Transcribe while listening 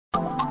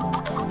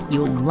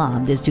You'll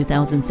love this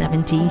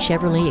 2017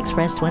 Chevrolet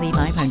Express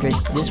 2500.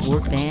 This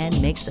work van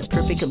makes the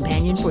perfect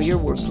companion for your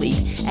work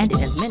fleet, and it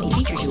has many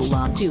features you'll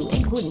love too,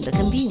 including the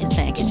convenience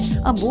package,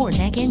 a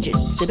Vortec engine,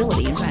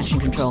 stability and traction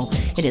control.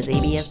 It has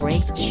ABS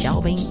brakes,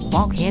 shelving,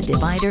 bulkhead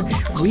divider,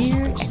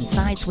 rear and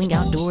side swing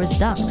outdoors,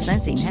 dusk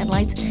sensing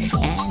headlights,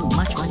 and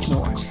much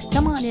more.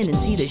 Come on in and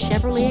see the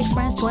Chevrolet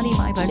Express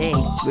 2500.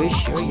 We're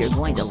sure you're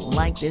going to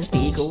like this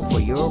vehicle for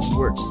your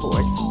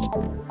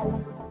workforce.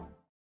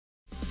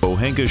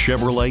 Pohanka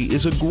Chevrolet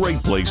is a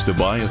great place to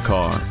buy a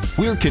car.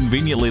 We're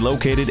conveniently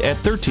located at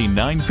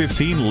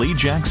 13915 Lee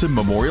Jackson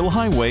Memorial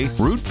Highway,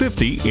 Route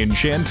 50 in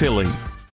Chantilly.